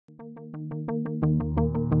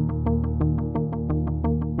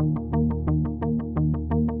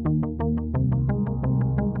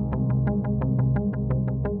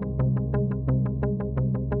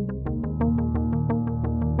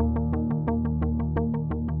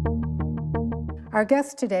Our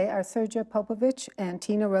guests today are Sergej Popovic and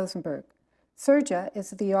Tina Rosenberg. Sergej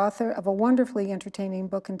is the author of a wonderfully entertaining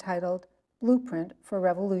book entitled Blueprint for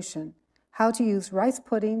Revolution: How to Use Rice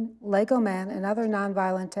Pudding, Lego Man, and Other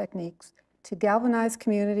Nonviolent Techniques to Galvanize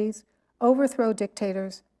Communities, Overthrow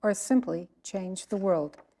Dictators, or Simply Change the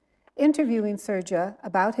World. Interviewing Sergej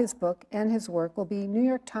about his book and his work will be New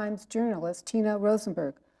York Times journalist Tina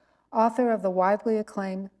Rosenberg, author of the widely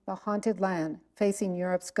acclaimed The Haunted Land, Facing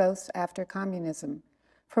Europe's Ghosts After Communism,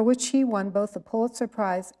 for which he won both the Pulitzer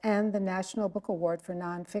Prize and the National Book Award for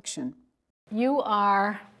Nonfiction. You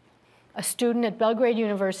are a student at Belgrade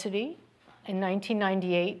University in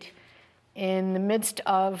 1998 in the midst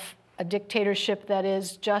of a dictatorship that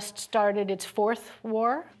has just started its fourth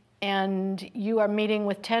war, and you are meeting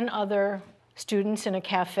with 10 other students in a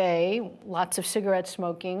cafe, lots of cigarette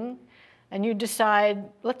smoking, and you decide,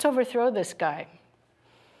 let's overthrow this guy.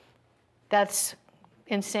 That's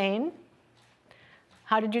insane.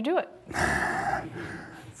 How did you do it?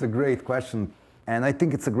 It's a great question. And I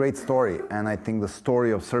think it's a great story. And I think the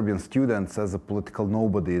story of Serbian students as a political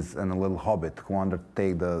nobodies and a little hobbit who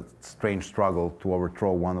undertake the strange struggle to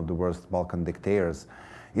overthrow one of the worst Balkan dictators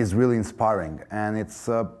is really inspiring. And it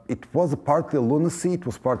was partly a lunacy, it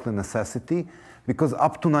was partly a necessity, because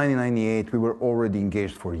up to 1998, we were already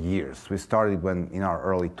engaged for years. We started in our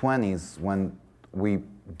early 20s, when we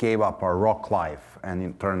gave up our rock life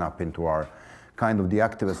and turned up into our kind of the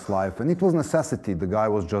activist life. And it was necessity. The guy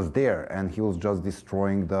was just there, and he was just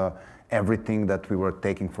destroying everything that we were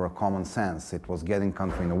taking for a common sense. It was getting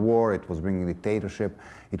country in a war, it was bringing dictatorship,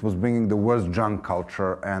 it was bringing the worst junk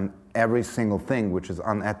culture, and every single thing which is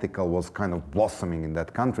unethical was kind of blossoming in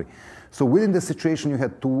that country. So within the situation, you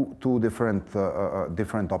had two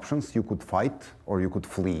different options. You could fight or you could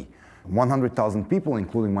flee. 100,000 people,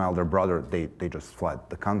 including my elder brother, they just fled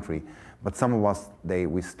the country. But some of us,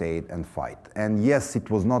 we stayed and fight. And yes, it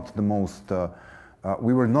was not the most,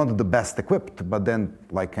 we were not the best equipped, but then,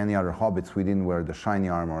 like any other hobbits, we didn't wear the shiny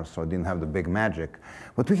armor, so didn't have the big magic.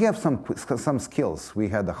 But we have some skills. We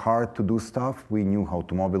had the heart to do stuff. We knew how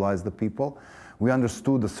to mobilize the people. We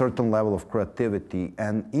understood a certain level of creativity.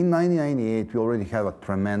 And in 1998, we already have a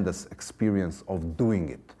tremendous experience of doing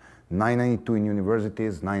it. 1992 in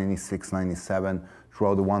universities, 1996, 1997,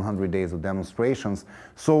 throughout the 100 days of demonstrations.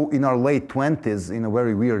 So in our late 20s, in a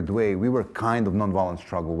very weird way, we were kind of nonviolent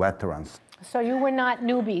struggle veterans. So you were not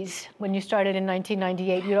newbies when you started in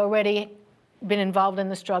 1998. You'd already been involved in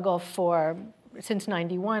the struggle since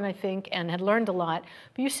 91, I think, and had learned a lot.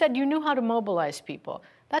 But you said you knew how to mobilize people.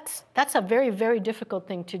 That's a very, very difficult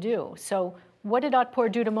thing to do. So what did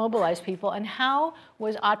Otpor do to mobilize people, and how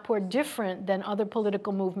was Otpor different than other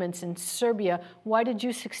political movements in Serbia? Why did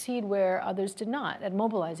you succeed where others did not at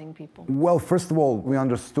mobilizing people? Well, first of all, we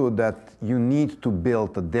understood that you need to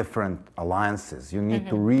build different alliances. You need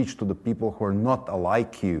to reach to the people who are not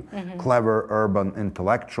alike you, clever urban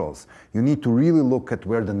intellectuals. You need to really look at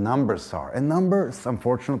where the numbers are. And numbers,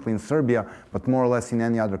 unfortunately, in Serbia, but more or less in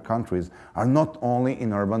any other countries, are not only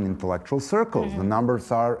in urban intellectual circles. The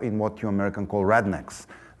numbers are in what you Americans call rednecks,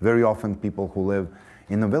 very often people who live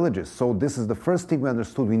in the villages. So this is the first thing we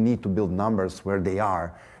understood. We need to build numbers where they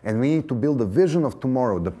are, and we need to build a vision of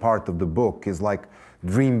tomorrow. The part of the book is like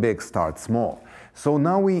dream big, start small. So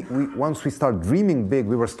now once we start dreaming big,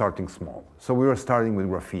 we were starting small. So we were starting with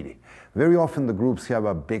graffiti. Very often the groups have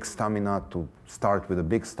a big stamina to start with the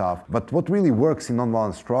big stuff, but what really works in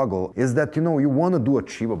nonviolent struggle is that, you want to do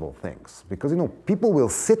achievable things, because, people will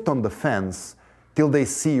sit on the fence till they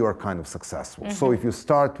see you're kind of successful. So if you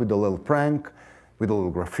start with a little prank, with a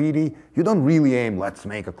little graffiti, you don't really aim, let's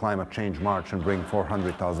make a climate change march and bring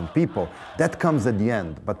 400,000 people. That comes at the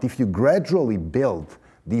end. But if you gradually build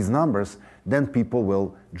these numbers, then people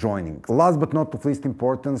will join in. Last but not of least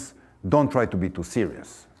importance, don't try to be too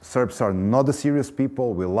serious. Serbs are not the serious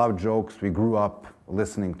people. We love jokes. We grew up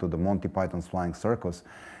listening to the Monty Python's Flying Circus.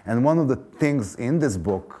 And one of the things in this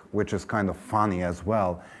book, which is kind of funny as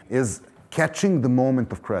well, is catching the moment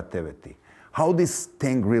of creativity. How this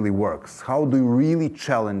thing really works. How do you really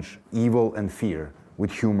challenge evil and fear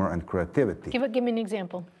with humor and creativity? Give me an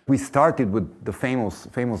example. We started with the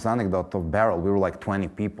famous anecdote of Barrel. We were like 20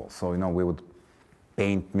 people. So, we would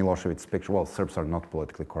paint Milošević's picture. Well, Serbs are not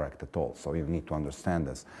politically correct at all, so you need to understand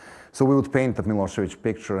this. So we would paint the Milošević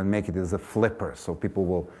picture and make it as a flipper, so people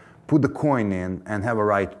will put the coin in and have a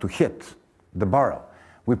right to hit the barrel.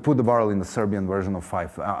 We put the barrel in the Serbian version of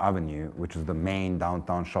 5th Avenue, which is the main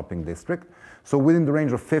downtown shopping district. So within the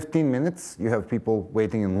range of 15 minutes, you have people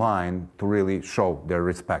waiting in line to really show their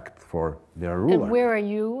respect for their ruler. And where are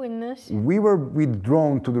you in this? We were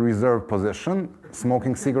withdrawn to the reserve position,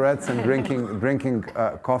 smoking cigarettes and drinking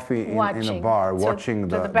coffee in a bar, watching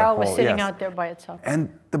the barrel was sitting out there by itself.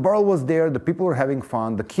 And the barrel was there, the people were having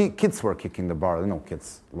fun, the kids were kicking the barrel. You know,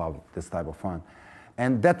 kids love this type of fun.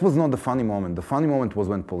 And that was not the funny moment. The funny moment was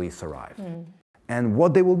when police arrived. And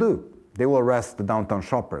what they will do? They will arrest the downtown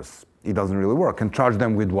shoppers. It doesn't really work. And charge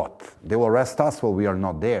them with what? They will arrest us while we are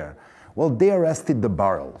not there. Well, they arrested the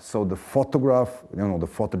barrel. So the photograph, you know, the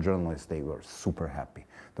photojournalists, they were super happy.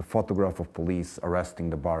 The photograph of police arresting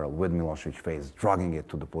the barrel with Milošević face, dragging it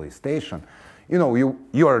to the police station. You know,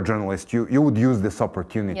 you are a journalist. You would use this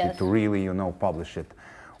opportunity to really, you know, publish it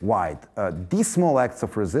wide. These small acts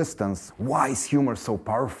of resistance, why is humor so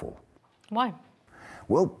powerful? Why?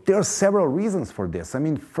 Well, there are several reasons for this. I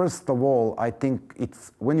mean, first of all, I think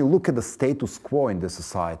it's when you look at the status quo in this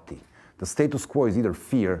society, the status quo is either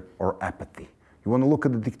fear or apathy. You want to look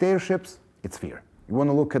at the dictatorships, it's fear. You want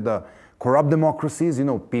to look at the corrupt democracies, you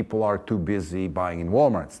know, people are too busy buying in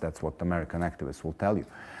Walmarts. That's what American activists will tell you.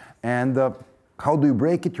 And how do you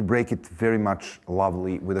break it? You break it very much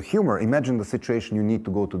lovely with a humor. Imagine the situation you need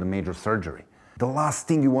to go to the major surgery. The last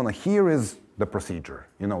thing you want to hear is the procedure.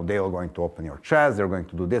 You know, they are going to open your chest, they're going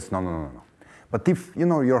to do this. No. But if, you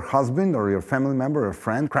know, your husband or your family member or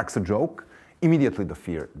friend cracks a joke, immediately the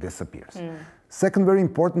fear disappears. Second very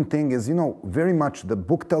important thing is, you know, very much the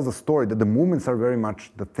book tells a story that the movements are very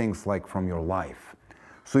much the things like from your life.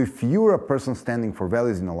 So if you're a person standing for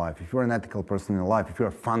values in a life, if you're an ethical person in a life, if you're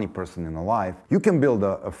a funny person in a life, you can build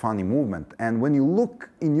a funny movement. And when you look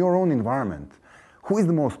in your own environment, who is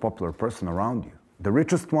the most popular person around you? The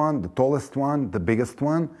richest one, the tallest one, the biggest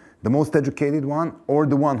one, the most educated one, or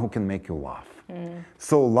the one who can make you laugh?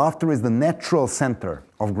 So laughter is the natural center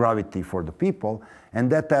of gravity for the people, and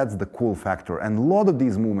that adds the cool factor. And a lot of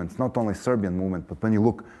these movements, not only Serbian movement, but when you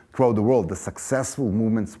look throughout the world, the successful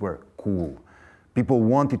movements were cool. People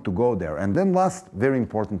wanted to go there. And then last very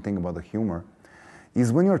important thing about the humor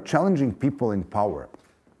is when you're challenging people in power,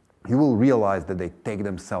 you will realize that they take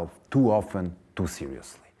themselves too often too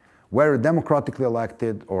seriously. Whether democratically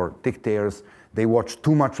elected or dictators, they watch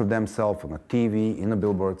too much of themselves on a TV, in the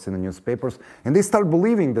billboards, in the newspapers, and they start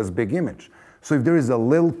believing this big image. So if there is a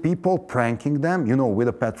little people pranking them, you know, with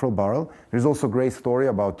a petrol barrel, there's also a great story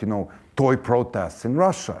about, you know, toy protests in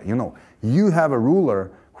Russia. You know, you have a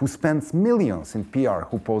ruler who spends millions in PR,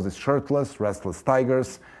 who poses shirtless, restless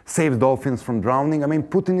tigers, saves dolphins from drowning. I mean,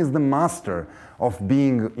 Putin is the master of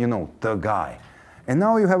being, you know, the guy. And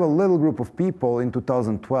now you have a little group of people in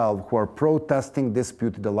 2012 who are protesting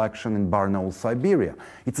disputed election in Barnaul, Siberia.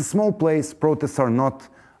 It's a small place, protests are not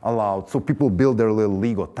allowed, so people build their little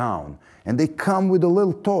Lego town. And they come with the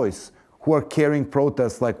little toys who are carrying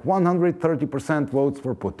protests like 130% votes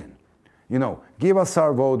for Putin. You know, give us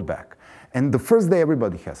our vote back. And the first day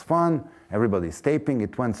everybody has fun, everybody's taping,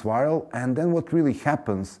 it went viral, and then what really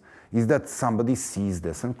happens is that somebody sees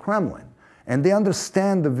this in Kremlin. And they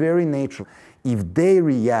understand the very nature. If they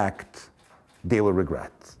react, they will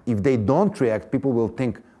regret. If they don't react, people will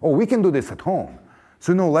think, oh, we can do this at home.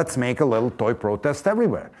 So, no, let's make a little toy protest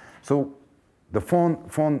everywhere. So the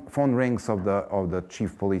phone rings of the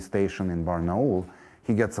chief police station in Barnaul.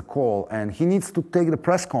 He gets a call, and he needs to take the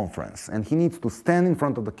press conference, and he needs to stand in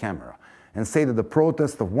front of the camera and say that the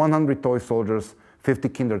protest of 100 toy soldiers, 50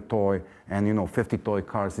 Kinder toy, and, you know, 50 toy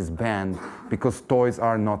cars is banned because toys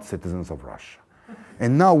are not citizens of Russia.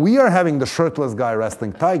 And now we are having the shirtless guy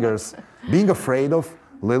wrestling tigers being afraid of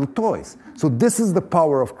little toys. So this is the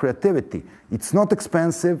power of creativity. It's not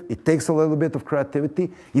expensive. It takes a little bit of creativity.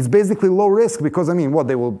 It's basically low risk because, I mean, what,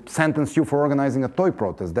 they will sentence you for organizing a toy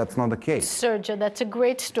protest. That's not the case. Sergio, that's a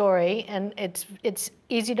great story, and it's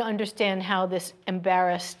easy to understand how this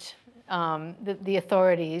embarrassed the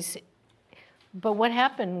authorities. But what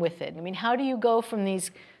happened with it? I mean, how do you go from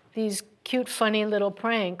these cute, funny little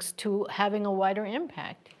pranks to having a wider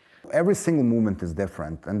impact? Every single movement is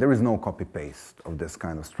different, and there is no copy-paste of this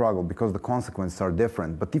kind of struggle because the consequences are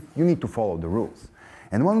different, but if you need to follow the rules.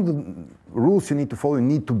 And one of the rules you need to follow, you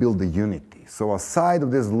need to build the unity. So aside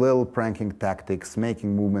of these little pranking tactics,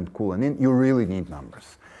 making movement cool, and you really need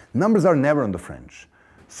numbers. Numbers are never on the fringe.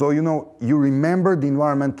 So, you know, you remember the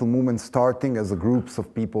environmental movement starting as a groups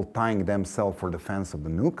of people tying themselves for defense of the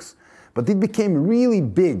nukes, but it became really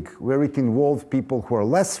big where it involved people who are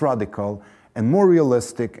less radical and more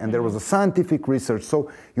realistic, and there was a scientific research.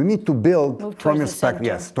 So you need to build from your perspective,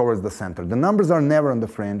 yes, towards the center. The numbers are never on the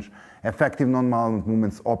fringe, Effective nonviolent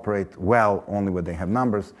movements operate well only when they have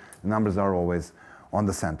numbers. The numbers are always on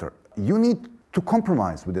the center. You need to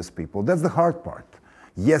compromise with these people. That's the hard part.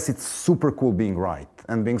 Yes, it's super cool being right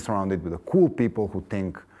and being surrounded with the cool people who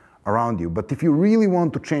think around you. But if you really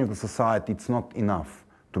want to change the society, it's not enough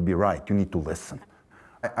to be right. You need to listen.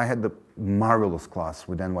 I had a marvelous class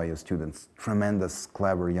with NYU students, tremendous,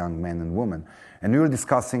 clever young men and women, and we were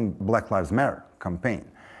discussing Black Lives Matter campaign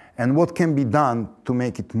and what can be done to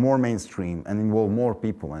make it more mainstream and involve more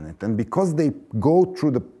people in it. And because they go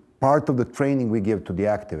through the part of the training we give to the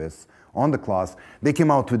activists on the class, they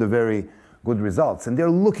came out with a very good results. And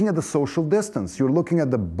they're looking at the social distance. You're looking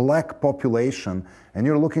at the black population and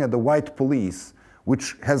you're looking at the white police,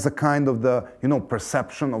 which has a kind of the,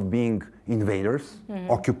 perception of being invaders,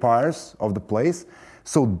 occupiers of the place.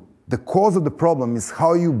 So the cause of the problem is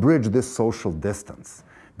how you bridge this social distance.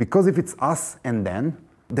 Because if it's us and then,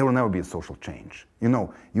 there will never be a social change. You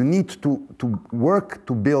need to work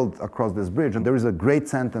to build across this bridge. And there is a great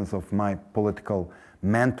sentence of my political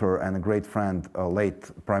mentor and a great friend, late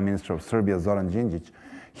Prime Minister of Serbia, Zoran Đinđić.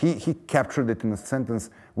 He captured it in a sentence: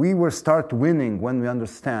 we will start winning when we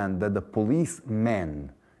understand that the policeman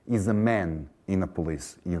is a man in a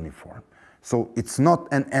police uniform. So it's not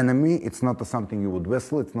an enemy, it's not something you would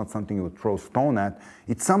whistle, it's not something you would throw stone at,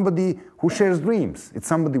 it's somebody who shares dreams, it's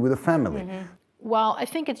somebody with a family. Well, I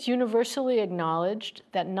think it's universally acknowledged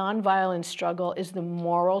that nonviolent struggle is the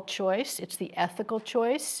moral choice, it's the ethical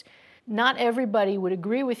choice. Not everybody would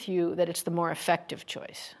agree with you that it's the more effective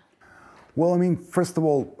choice. Well, first of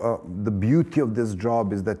all, the beauty of this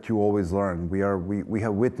job is that you always learn. We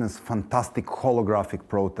have witnessed fantastic holographic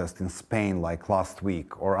protests in Spain like last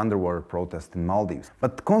week, or underwater protests in Maldives.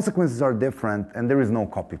 But the consequences are different and there is no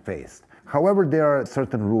copy-paste. However, there are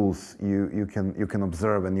certain rules you can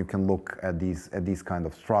observe and you can look at these kind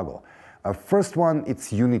of struggle. First one,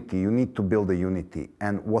 it's unity. You need to build a unity.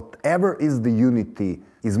 And whatever is the unity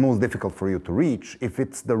is most difficult for you to reach. If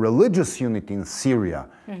it's the religious unity in Syria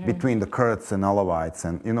between the Kurds and Alawites,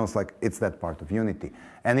 and it's that part of unity.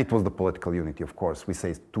 And it was the political unity, of course. We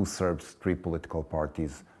say 2 Serbs, 3 political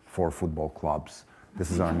parties, 4 football clubs.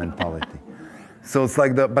 This is our mentality. So it's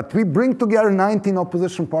like but we bring together 19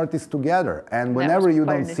 opposition parties together. And whenever you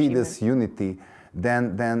don't see this unity,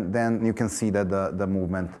 then you can see that the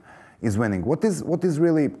movement is winning. What is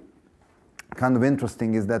really kind of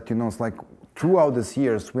interesting is that, it's like throughout these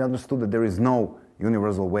years, we understood that there is no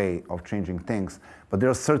universal way of changing things, but there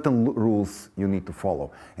are certain rules you need to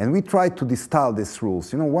follow. And we try to distill these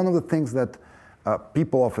rules. One of the things that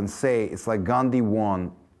people often say, it's like Gandhi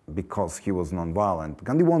won because he was nonviolent.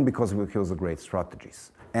 Gandhi won because he was a great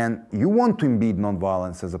strategist. And you want to embed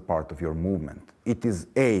nonviolence as a part of your movement. It is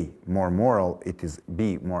A, more moral, it is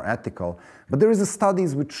B, more ethical, but there is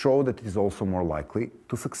studies which show that it is also more likely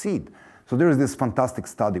to succeed. So there is this fantastic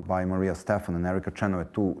study by Maria Stefan and Erica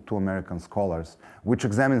Chenoweth, two American scholars, which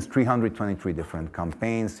examines 323 different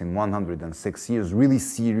campaigns in 106 years, really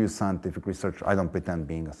serious scientific research. I don't pretend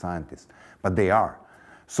being a scientist, but they are.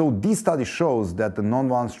 So this study shows that the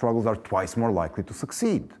nonviolent struggles are twice more likely to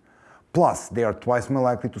succeed. Plus, they are twice more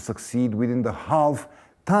likely to succeed within the half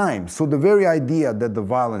time. So the very idea that the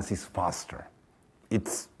violence is faster,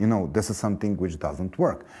 this is something which doesn't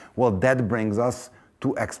work. Well, that brings us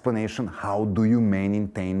to explanation, how do you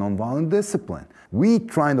maintain nonviolent discipline? We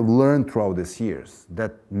try to learn throughout these years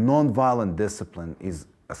that nonviolent discipline is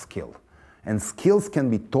a skill. And skills can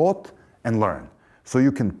be taught and learned. So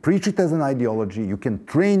you can preach it as an ideology, you can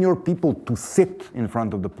train your people to sit in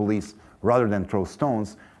front of the police rather than throw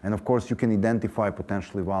stones, and of course you can identify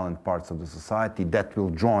potentially violent parts of the society that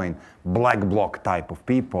will join black bloc type of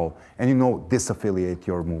people and disaffiliate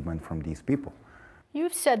your movement from these people.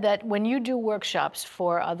 You've said that when you do workshops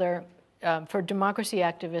for for democracy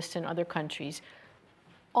activists in other countries,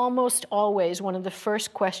 almost always one of the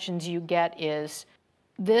first questions you get is,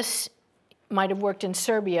 this might have worked in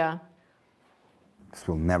Serbia. This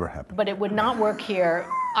will never happen. But it would not work here.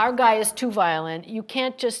 Our guy is too violent. You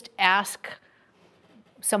can't just ask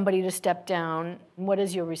somebody to step down. What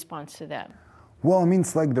is your response to that? Well,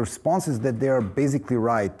 it's like the response is that they are basically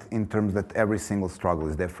right in terms that every single struggle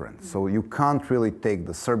is different. So you can't really take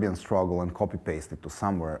the Serbian struggle and copy-paste it to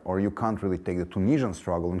somewhere, or you can't really take the Tunisian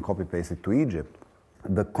struggle and copy-paste it to Egypt.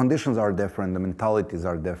 The conditions are different, the mentalities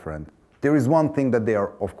are different. There is one thing that they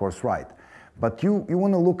are, of course, right. But you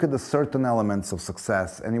want to look at the certain elements of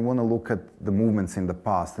success, and you want to look at the movements in the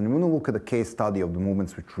past, and you want to look at the case study of the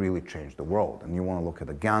movements which really changed the world. And you want to look at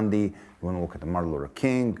the Gandhi, you want to look at the Martin Luther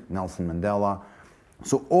King, Nelson Mandela.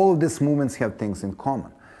 So all of these movements have things in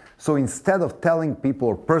common. So instead of telling people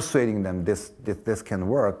or persuading them this can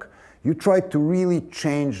work, You try to really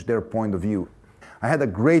change their point of view. I had a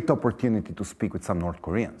great opportunity to speak with some North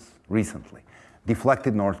Koreans recently,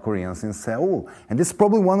 deflected North Koreans in Seoul. And this is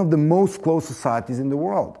probably one of the most closed societies in the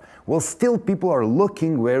world. Well, still people are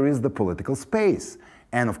looking where is the political space.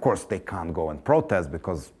 And of course, they can't go and protest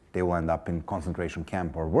because they will end up in concentration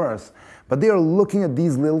camp or worse. But they are looking at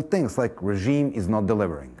these little things like regime is not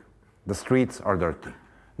delivering. The streets are dirty.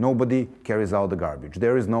 Nobody carries out the garbage.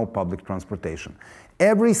 There is no public transportation.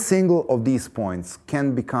 Every single of these points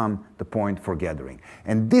can become the point for gathering.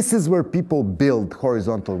 And this is where people build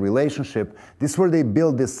horizontal relationship. This is where they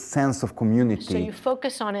build this sense of community. So you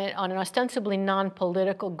focus on it on an ostensibly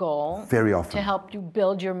non-political goal. Very often. To help you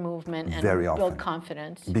build your movement and build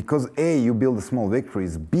confidence. Because A, you build the small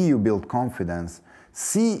victories. B, you build confidence.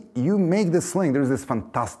 C, you make this link. There's this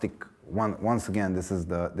fantastic one. Once again, this is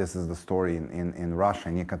the story in Russia,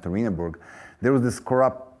 in Yekaterinburg. There was this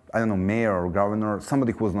corrupt, I don't know, mayor or governor,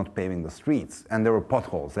 somebody who was not paving the streets, and there were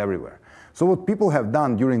potholes everywhere. So what people have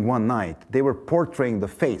done during one night, they were portraying the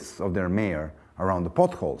face of their mayor around the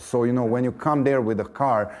potholes. So, you know, when you come there with a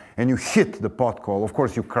car and you hit the pothole, of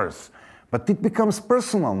course you curse. But it becomes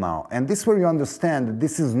personal now, and this is where you understand that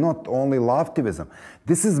this is not only loftivism.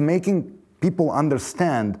 This is making people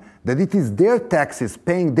understand that it is their taxes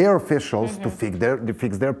paying their officials to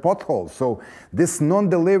fix their potholes. So this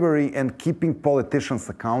non-delivery and keeping politicians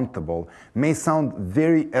accountable may sound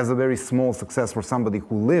as a very small success for somebody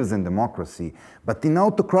who lives in democracy, but in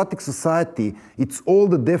autocratic society, it's all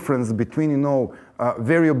the difference between, you know,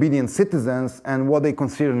 very obedient citizens and what they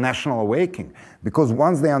consider national awakening. Because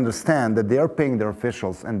once they understand that they are paying their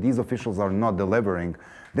officials and these officials are not delivering,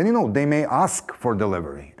 then, you know, they may ask for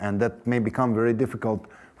delivery, and that may become very difficult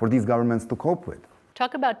for these governments to cope with.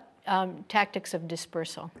 Talk about tactics of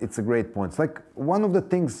dispersal. It's a great point. It's like one of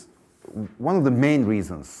the main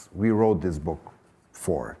reasons we wrote this book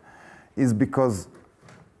for is because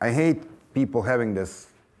I hate people having this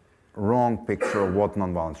wrong picture of what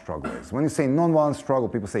nonviolent struggle is. When you say nonviolent struggle,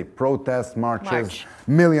 people say protests, marches,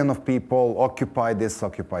 million of people, occupy this,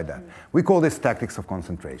 occupy that. We call this tactics of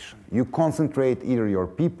concentration. You concentrate either your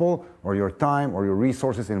people or your time or your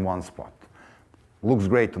resources in one spot. Looks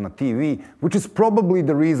great on a TV, which is probably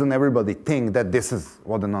the reason everybody thinks that this is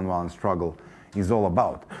what the nonviolent struggle is all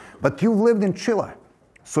about. But you've lived in Chile.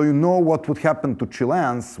 So you know what would happen to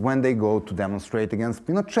Chileans when they go to demonstrate against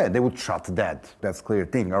Pinochet. They would shot dead. That's a clear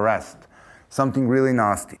thing. Arrest. Something really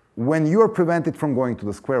nasty. When you are prevented from going to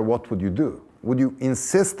the square, what would you do? Would you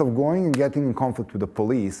insist of going and getting in conflict with the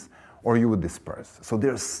police, or you would disperse? So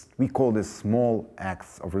we call this small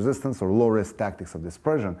acts of resistance or low-risk tactics of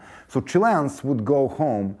dispersion. So Chileans would go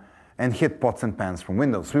home and hit pots and pans from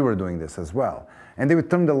windows. We were doing this as well. And they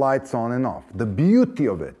would turn the lights on and off. The beauty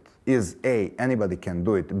of it is A, anybody can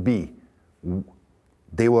do it. B,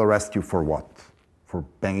 they will arrest you for what? For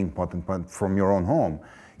banging pot and pan from your own home.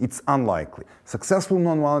 It's unlikely. Successful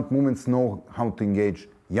nonviolent movements know how to engage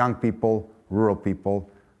young people, rural people,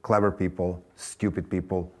 clever people, stupid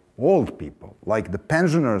people, old people. Like the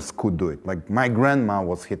pensioners could do it. Like my grandma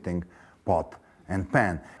was hitting pot and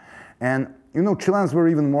pan. And you know, Chileans were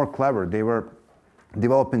even more clever. They were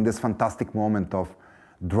developing this fantastic moment of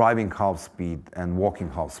driving half speed and walking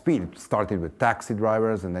half speed. It started with taxi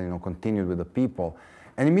drivers and then, you know, continued with the people.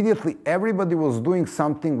 And immediately everybody was doing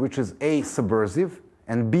something which is A, subversive,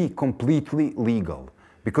 and B, completely legal.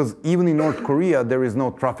 Because even in North Korea, there is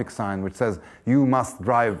no traffic sign which says you must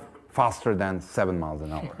drive faster than 7 miles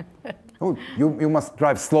an hour. Oh, you must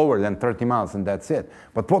drive slower than 30 miles and that's it.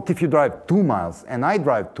 But what if you drive 2 miles and I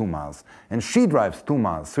drive 2 miles and she drives 2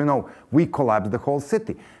 miles? So, you know, we collapse the whole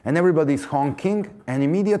city. And everybody's honking and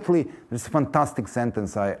immediately there's a fantastic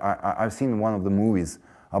sentence I've seen in one of the movies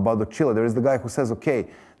about the Chile. There is the guy who says, okay,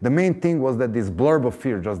 the main thing was that this blurb of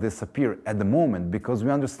fear just disappeared at the moment because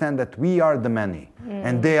we understand that we are the many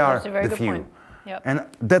and they are the few. Yep. And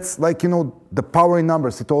that's like, you know, the power in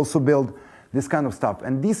numbers. It also builds this kind of stuff.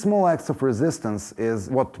 And these small acts of resistance is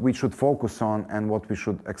what we should focus on and what we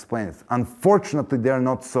should explain. Unfortunately, they're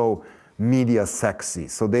not so media sexy,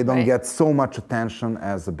 so they don't get so much attention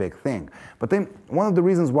as a big thing. But then one of the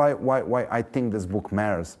reasons why I think this book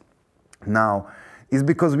matters now is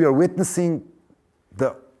because we are witnessing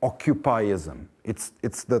the Occupyism.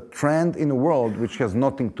 It's the trend in the world which has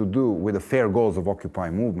nothing to do with the fair goals of Occupy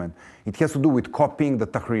movement. It has to do with copying the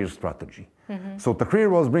Tahrir strategy. So Tahrir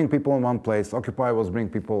was bring people in one place, Occupy was bring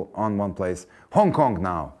people on one place, Hong Kong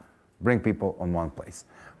now, bring people on one place.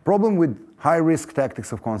 Problem with high-risk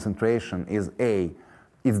tactics of concentration is A,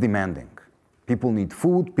 it's demanding. People need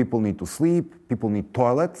food, people need to sleep, people need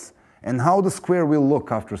toilets, and how the square will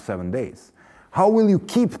look after 7 days. How will you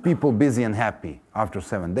keep people busy and happy after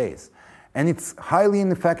 7 days? And it's highly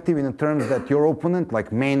ineffective in the terms that your opponent,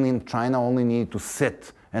 like mainland China, only need to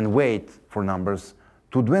sit and wait for numbers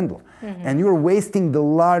to dwindle. And you're wasting the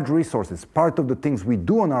large resources. Part of the things we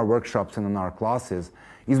do in our workshops and in our classes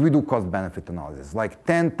is we do cost-benefit analysis. Like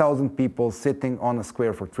 10,000 people sitting on a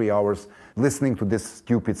square for 3 hours listening to this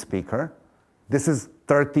stupid speaker. This is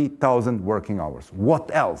 30,000 working hours. What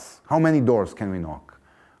else? How many doors can we knock?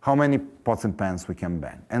 How many pots and pans we can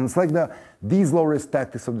bang? And it's like these low-risk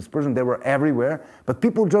tactics of dispersion, they were everywhere, but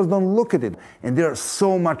people just don't look at it. And they're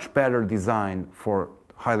so much better designed for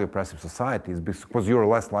highly oppressive societies because you're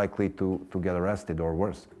less likely to get arrested or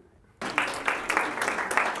worse.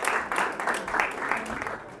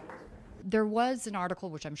 There was an article,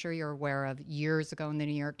 which I'm sure you're aware of, years ago in the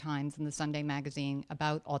New York Times and the Sunday magazine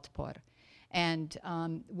about Otpor. And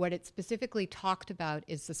what it specifically talked about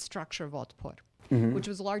is the structure of Otpor, which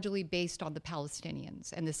was largely based on the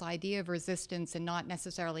Palestinians. And this idea of resistance and not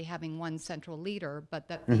necessarily having one central leader, but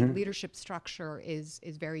that the leadership structure is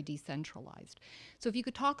very decentralized. So if you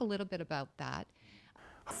could talk a little bit about that.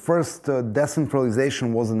 First,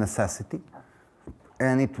 decentralization was a necessity.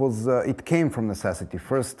 And it came from necessity.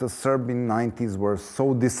 First, the Serbian 90s were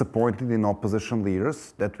so disappointed in opposition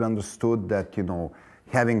leaders that we understood that,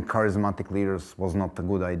 having charismatic leaders was not a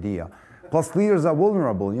good idea. Plus, leaders are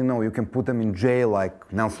vulnerable. You can put them in jail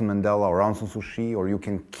like Nelson Mandela or Aung San Suu Kyi, or you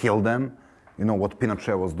can kill them. What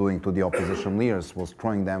Pinochet was doing to the opposition leaders was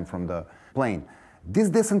throwing them from the plane. This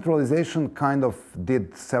decentralization kind of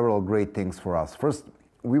did several great things for us. First,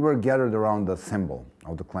 we were gathered around the symbol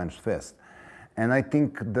of the clenched fist. And I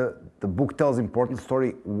think the book tells an important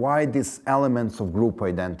story why these elements of group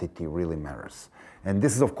identity really matters. And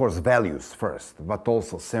this is, of course, values first, but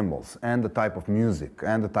also symbols, and the type of music,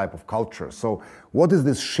 and the type of culture. So what is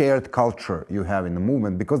this shared culture you have in the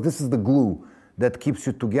movement? Because this is the glue that keeps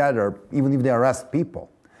you together, even if they arrest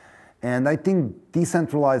people. And I think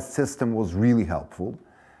decentralized system was really helpful.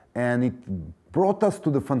 And it brought us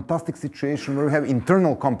to the fantastic situation where we have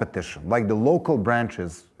internal competition, like the local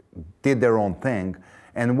branches did their own thing,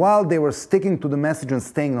 and while they were sticking to the message and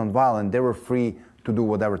staying nonviolent, they were free to do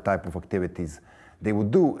whatever type of activities they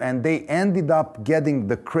would do, and they ended up getting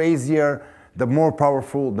the crazier, the more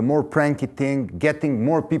powerful, the more pranky thing, getting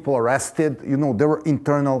more people arrested. There were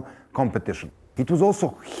internal competition. It was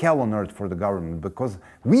also hell on earth for the government because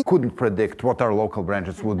we couldn't predict what our local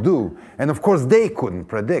branches would do, and of course they couldn't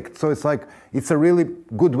predict. So it's a really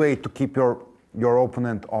good way to keep your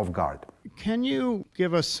opponent off guard. Can you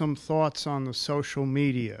give us some thoughts on the social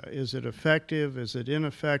media? Is it effective? Is it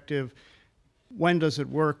ineffective? When does it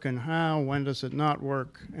work and how? When does it not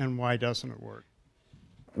work and why doesn't it work?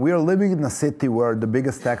 We are living in a city where the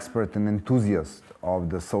biggest expert and enthusiast of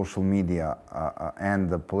the social media and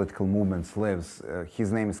the political movements lives.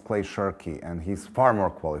 His name is Clay Shirky, and he's far more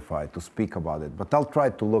qualified to speak about it. But I'll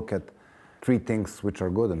try to look at 3 things which are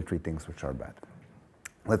good and 3 things which are bad.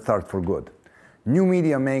 Let's start for good. New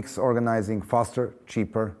media makes organizing faster,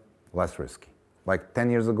 cheaper, less risky. Like 10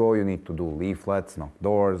 years ago, you need to do leaflets, knock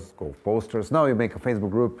doors, go posters. Now you make a Facebook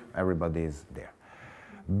group, everybody is there.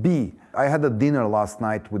 B, I had a dinner last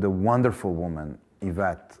night with a wonderful woman,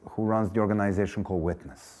 Yvette, who runs the organization called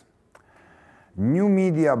Witness. New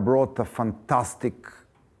media brought a fantastic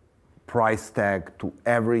price tag to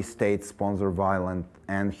every state-sponsored violent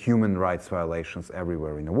and human rights violations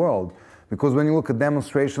everywhere in the world. Because when you look at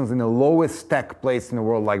demonstrations in the lowest tech place in the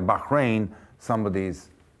world, like Bahrain, somebody's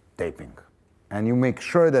taping. And you make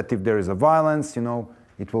sure that if there is a violence, it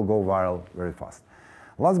will go viral very fast.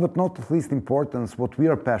 Last but not least importance, what we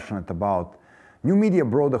are passionate about, new media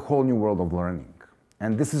brought a whole new world of learning.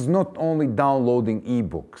 And this is not only downloading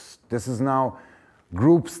ebooks. This is now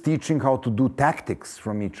groups teaching how to do tactics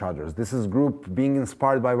from each other. This is group being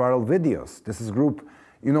inspired by viral videos. This is group,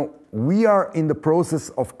 we are in the process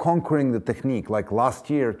of conquering the technique. Like last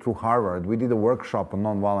year through Harvard, we did a workshop on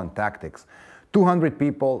nonviolent tactics. 200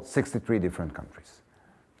 people, 63 different countries.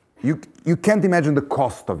 You can't imagine the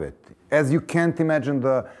cost of it, as you can't imagine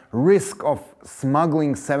the risk of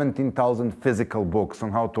smuggling 17,000 physical books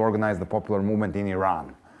on how to organize the popular movement in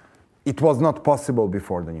Iran. It was not possible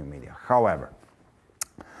before the new media. However,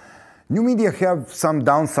 new media have some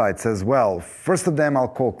downsides as well. First of them I'll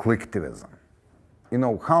call clicktivism.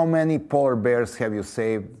 How many polar bears have you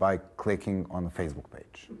saved by clicking on a Facebook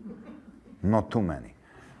page? Not too many.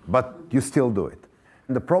 But you still do it.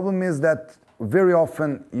 And the problem is that very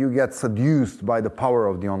often you get seduced by the power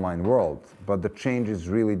of the online world, but the change is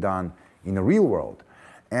really done in the real world.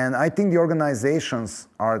 And I think the organizations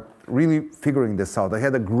are really figuring this out. I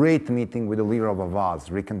had a great meeting with the leader of Avaz,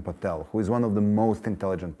 Riken Patel, who is one of the most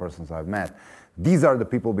intelligent persons I've met. These are the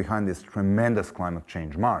people behind this tremendous climate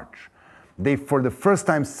change march. They, for the first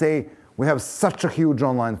time, say, we have such a huge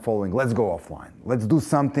online following, let's go offline. Let's do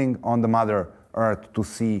something on the Mother Earth to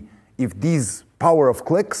see if this power of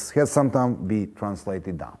clicks has sometime be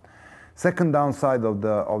translated down. Second downside of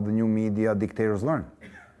the new media, dictators learn.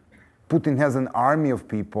 Putin has an army of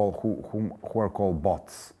people who are called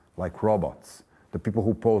bots, like robots, the people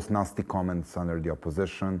who post nasty comments under the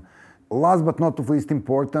opposition. Last but not of least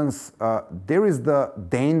importance, there is the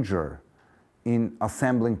danger in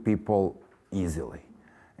assembling people easily.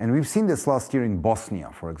 And we've seen this last year in Bosnia,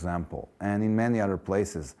 for example, and in many other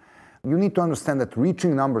places. You need to understand that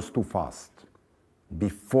reaching numbers too fast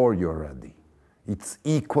before you're ready, it's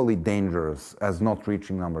equally dangerous as not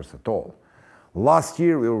reaching numbers at all. Last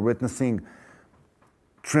year, we were witnessing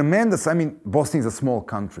tremendous, I mean, Bosnia is a small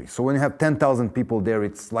country, so when you have 10,000 people there,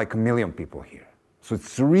 it's like 1 million people here. So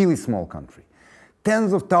it's a really small country.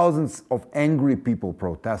 Tens of thousands of angry people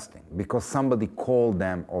protesting because somebody called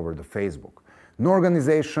them over the Facebook. No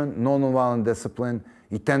organization, no nonviolent discipline.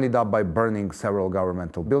 It ended up by burning several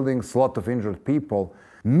governmental buildings, a lot of injured people.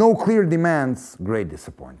 No clear demands, great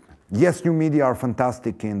disappointment. Yes, new media are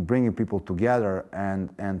fantastic in bringing people together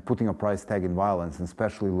and putting a price tag in violence, and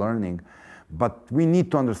especially learning. But we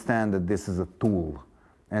need to understand that this is a tool,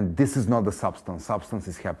 and this is not the substance. Substance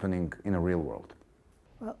is happening in a real world.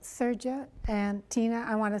 Well, Sergej and Tina,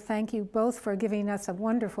 I want to thank you both for giving us a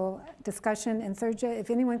wonderful discussion. And Sergej,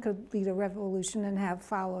 if anyone could lead a revolution and have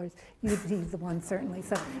followers, you'd be the one, certainly.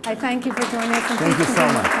 So I thank you for joining us. And thank you so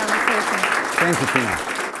much. Thank you, Tina.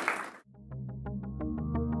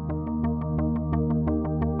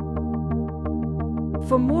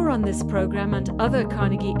 For more on this program and other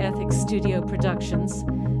Carnegie Ethics Studio productions,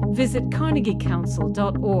 visit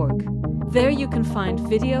carnegiecouncil.org. There you can find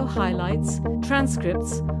video highlights,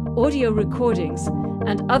 transcripts, audio recordings,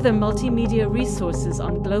 and other multimedia resources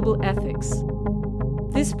on global ethics.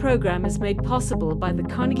 This program is made possible by the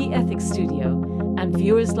Carnegie Ethics Studio and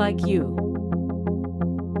viewers like you.